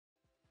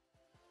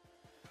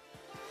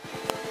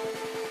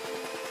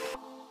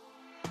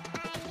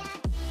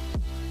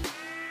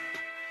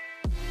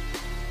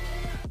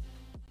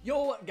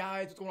Yo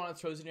guys, what's going on?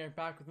 It's Frozen here,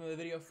 back with another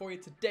video for you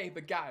today.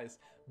 But guys,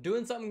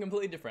 doing something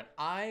completely different.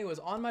 I was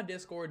on my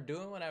Discord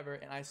doing whatever,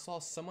 and I saw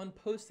someone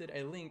posted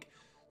a link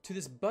to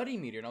this buddy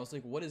meter, and I was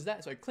like, what is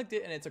that? So I clicked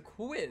it, and it's a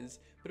quiz,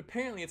 but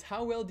apparently it's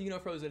how well do you know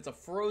Frozen? It's a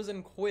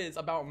Frozen quiz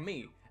about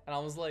me. And I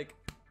was like,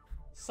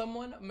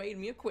 someone made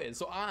me a quiz,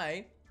 so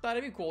I thought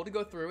it'd be cool to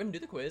go through and do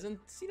the quiz and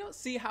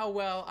see how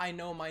well I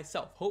know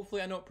myself.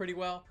 Hopefully I know it pretty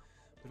well,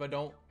 but if I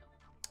don't,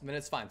 then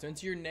it's fine. So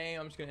into your name,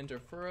 I'm just gonna enter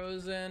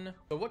Frozen.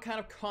 So what kind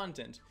of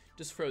content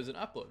does Frozen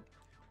upload?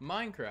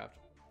 Minecraft,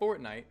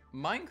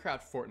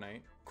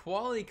 Fortnite,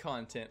 quality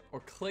content, or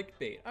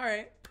clickbait? All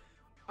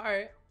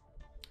right.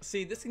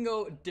 See, this can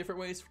go different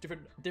ways for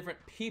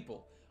different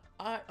people.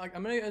 I'm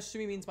gonna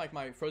assume he means like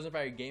my Frozen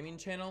Fire gaming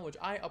channel, which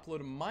I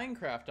upload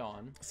Minecraft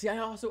on. See, I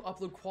also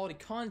upload quality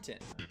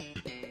content.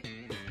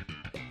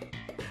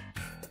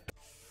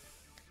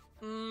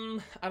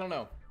 I don't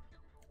know.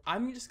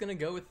 I'm just gonna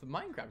go with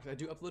Minecraft because I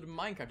do upload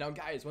Minecraft. Now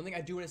guys, one thing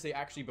I do want to say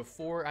actually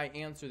before I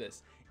answer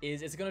this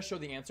is it's gonna show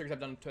the answer because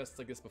I've done tests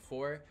like this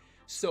before.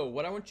 So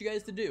what I want you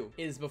guys to do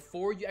is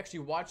before you actually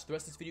watch the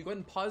rest of this video, go ahead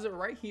and pause it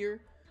right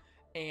here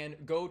and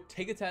go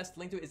take a test.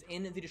 Link to it is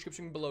in the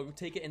description below. Go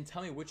take it and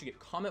tell me what you get.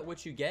 Comment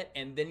what you get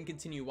and then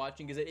continue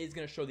watching because it is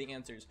gonna show the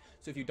answers.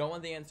 So if you don't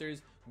want the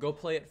answers, go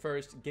play it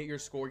first, get your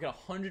score, get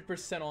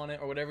 100% on it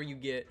or whatever you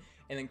get,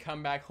 and then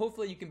come back.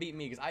 Hopefully you can beat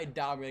me because I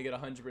doubt I'm gonna get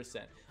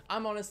 100%.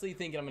 I'm honestly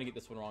thinking I'm gonna get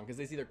this one wrong because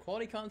it's either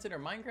quality content or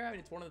Minecraft.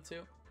 It's one of the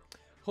two.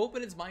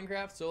 Hoping it's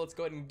Minecraft, so let's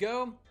go ahead and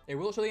go. It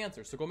will show the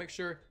answer, so go make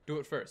sure, do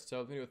it first.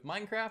 So I'm gonna do with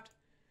Minecraft.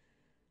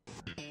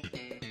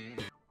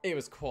 It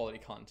was quality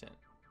content.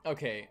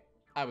 Okay,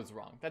 I was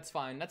wrong. That's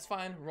fine,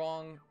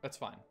 wrong, that's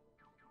fine.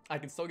 I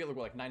can still get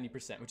like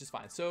 90%, which is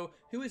fine. So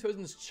who is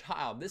Frozen's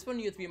child? This one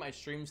you have to be in my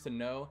streams to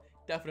know.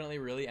 Definitely,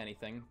 really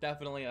anything.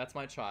 Definitely, that's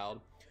my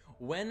child.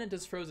 When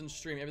does Frozen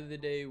stream? Every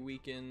day,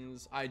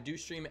 weekends. I do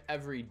stream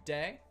every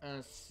day.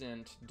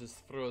 Accent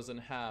does Frozen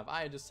have?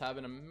 I just have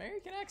an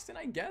American accent,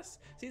 I guess.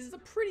 See, this is a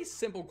pretty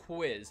simple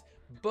quiz,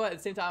 but at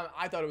the same time,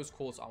 I thought it was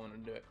cool, so I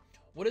wanted to do it.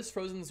 What is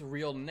Frozen's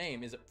real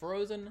name? Is it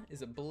Frozen?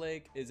 Is it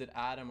Blake? Is it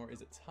Adam? Or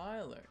is it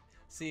Tyler?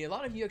 See, a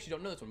lot of you actually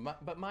don't know this one,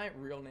 but my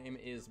real name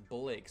is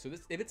Blake. So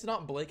if it's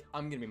not Blake,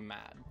 I'm gonna be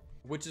mad.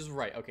 Which is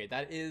right. Okay,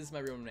 that is my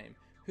real name.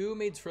 Who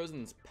made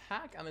Frozen's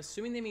pack? I'm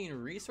assuming they mean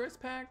resource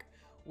pack,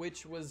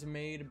 which was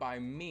made by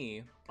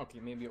me. Okay,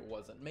 maybe it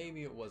wasn't.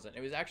 Maybe it wasn't.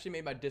 It was actually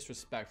made by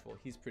Disrespectful.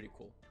 He's pretty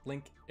cool.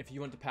 Link, if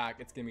you want the pack,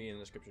 it's gonna be in the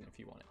description if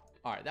you want it.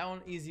 All right, that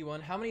one, easy one.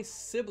 How many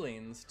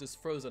siblings does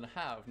Frozen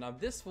have? Now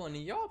this one,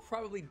 y'all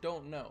probably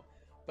don't know,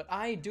 but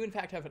I do in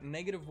fact have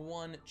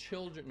 -1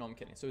 children. No, I'm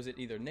kidding. So is it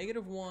either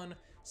 -1,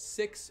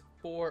 6,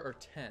 4, or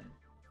 10?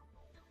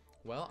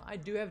 Well, I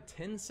do have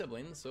 10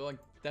 siblings, so I'm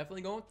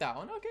definitely going with that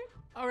one. Okay,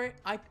 all right,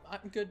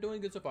 I'm good,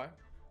 doing good so far.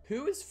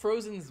 Who is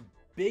Frozen's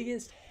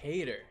biggest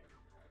hater?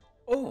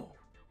 Oh,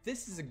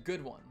 this is a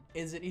good one.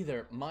 Is it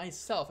either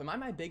myself? Am I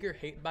my biggest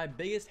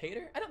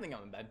hater? I don't think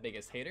I'm my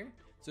biggest hater.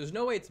 So there's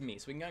no way it's me.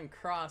 So we can go and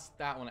cross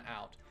that one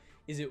out.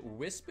 Is it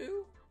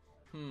Wispu?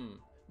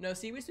 No,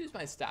 see, Wispu's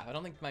my staff. I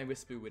don't think my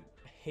Wispu would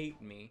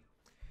hate me.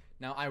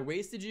 Now, I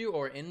wasted you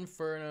or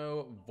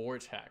Inferno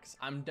Vortex.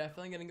 I'm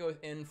definitely gonna go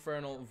with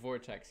Infernal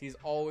Vortex. He's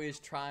always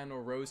trying to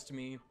roast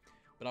me,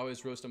 but I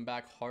always roast him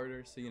back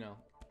harder. So, you know,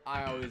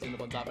 I always end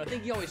up on top. But I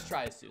think he always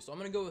tries to. So I'm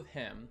gonna go with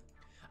him.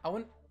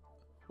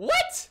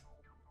 What?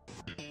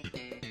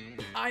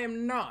 I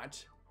am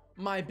not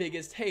my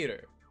biggest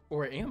hater.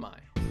 Or am I?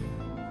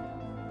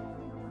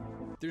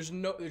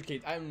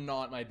 Okay, I'm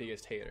not my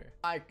biggest hater.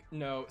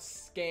 No,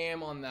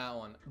 scam on that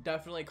one.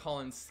 Definitely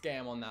calling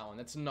scam on that one.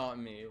 That's not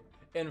me.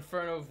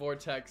 Inferno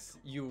Vortex,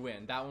 you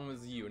win. That one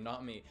was you,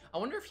 not me. I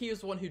wonder if he was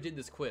the one who did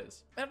this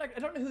quiz. I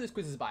don't know who this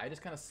quiz is by. I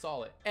just kind of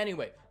saw it.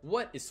 Anyway,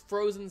 what is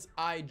Frozen's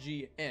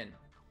IGN?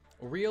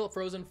 Real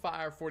Frozen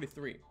Fire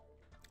 43.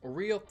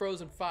 Real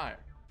Frozen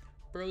Fire.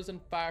 Frozen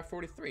Fire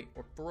 43.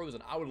 Or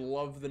Frozen. I would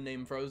love the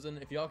name Frozen.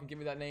 If y'all can give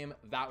me that name,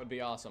 that would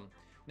be awesome.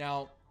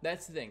 Now,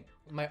 that's the thing.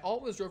 My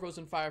alt was Real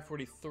Frozen Fire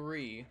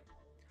 43,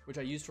 which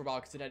I used for a while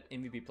because it had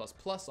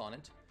MVP++ on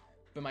it.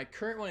 But my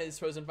current one is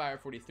Frozen Fire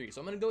 43.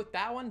 So I'm going to go with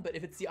that one, but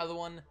if it's the other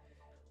one,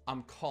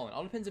 I'm calling.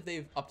 All depends if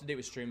they've up to date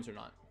with streams or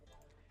not.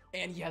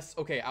 And yes,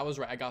 okay, I was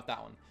right. I got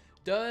that one.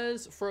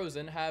 Does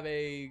Frozen have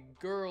a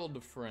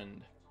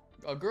girlfriend?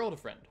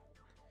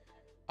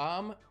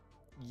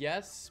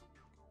 Yes.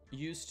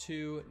 Used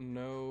to,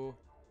 no,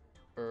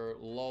 or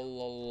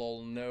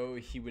lol, no,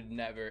 he would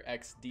never,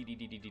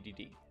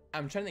 xddddd.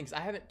 I'm trying to think, because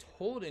I haven't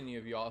told any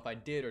of y'all if I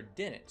did or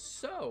didn't,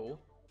 so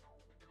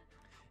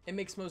it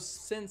makes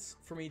most sense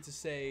for me to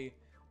say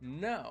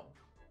no.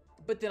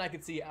 But then I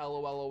could see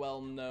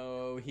lol,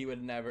 no, he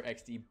would never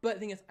xd, but the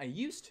thing is, I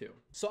used to.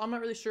 So I'm not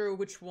really sure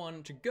which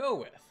one to go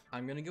with.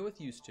 I'm gonna go with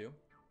used to.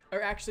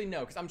 Or actually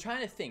no, because I'm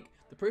trying to think.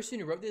 The person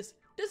who wrote this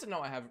doesn't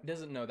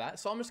know that,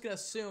 so I'm just gonna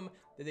assume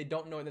that they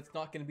don't know and that's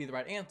not gonna be the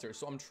right answer.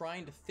 So I'm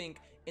trying to think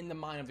in the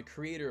mind of the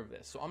creator of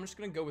this. So I'm just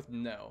gonna go with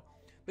no.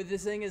 But the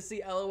thing is,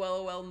 see,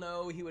 LOL,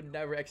 no, he would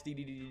never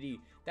XDDDD.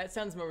 That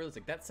sounds more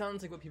realistic. That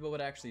sounds like what people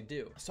would actually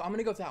do. So I'm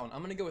gonna go with that one.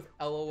 I'm gonna go with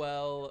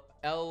LOL,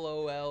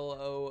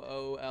 LOL,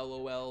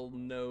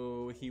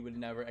 no, he would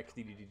never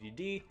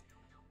XDDDD.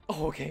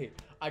 Oh, okay,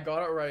 I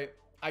got it right.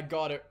 I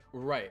got it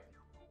right.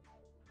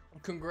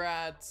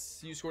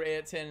 Congrats, you scored 8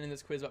 out of 10 in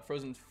this quiz about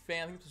Frozen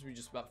fan. I think this was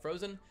just about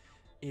Frozen.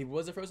 He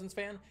was a Frozen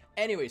fan.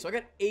 Anyway, so I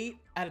got 8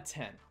 out of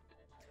 10.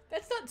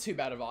 That's not too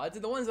bad of odds.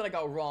 The ones that I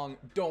got wrong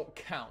don't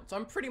count. So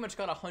I'm pretty much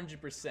got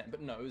 100%, but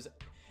no, it was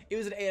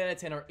an 8 out of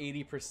 10 or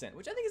 80%,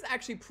 which I think is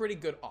actually pretty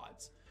good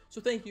odds.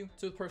 So thank you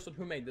to the person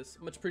who made this,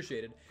 much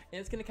appreciated. And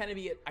it's gonna kind of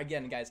be it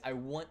again, guys. I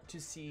want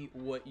to see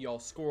what y'all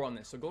score on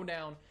this. So go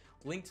down,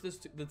 link to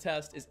the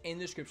test is in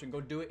the description. Go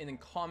do it and then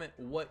comment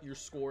what your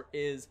score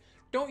is.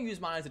 Don't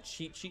use mine as a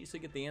cheat sheet so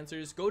you get the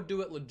answers. Go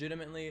do it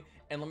legitimately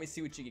and let me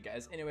see what you get,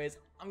 guys. Anyways,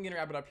 I'm gonna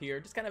wrap it up here.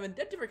 Just kind of a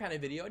different kind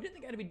of video. I didn't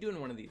think I'd be doing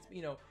one of these, but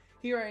you know,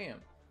 here I am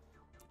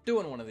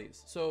doing one of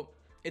these. So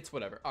it's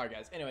whatever. All right,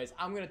 guys. Anyways,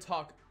 I'm gonna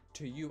talk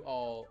to you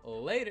all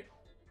later.